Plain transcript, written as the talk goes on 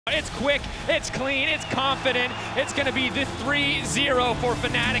It's quick, it's clean, it's confident. It's going to be the 3-0 for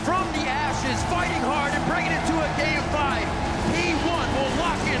Fnatic. From the ashes, fighting hard and bringing it to a game 5. P1 will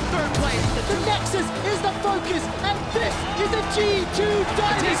lock in 3rd place. The Nexus is the focus, and this is the G2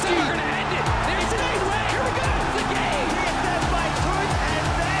 Dynasty. We're going to end it. There's an 8-way. Here we go. It's the game. Hit them by Tooth and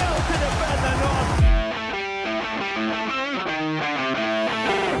Dale to defend the North.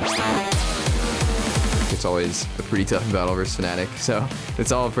 It's always a pretty tough battle versus Fnatic, so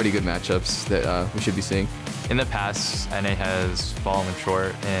it's all pretty good matchups that we should be seeing. In the past, NA has fallen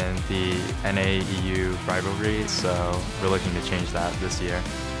short in the NA-EU rivalry, so we're looking to change that this year.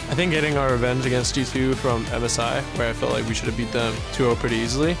 I think getting our revenge against G2 from MSI, where I felt like we should have beat them 2-0 pretty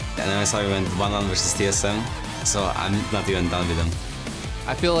easily. And MSI went 1-1 versus TSM, so I'm not even done with them.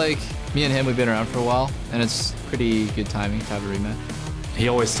 I feel like me and him, we've been around for a while, and it's pretty good timing to have a rematch. He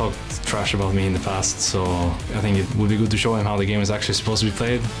always talked trash about me in the past, so I think it would be good to show him how the game is actually supposed to be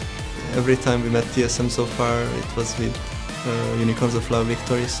played. Every time we met TSM so far, it was with Unicorns of Love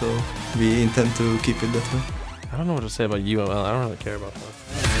victory, so we intend to keep it that way. I don't know what to say about UML. I don't really care about that.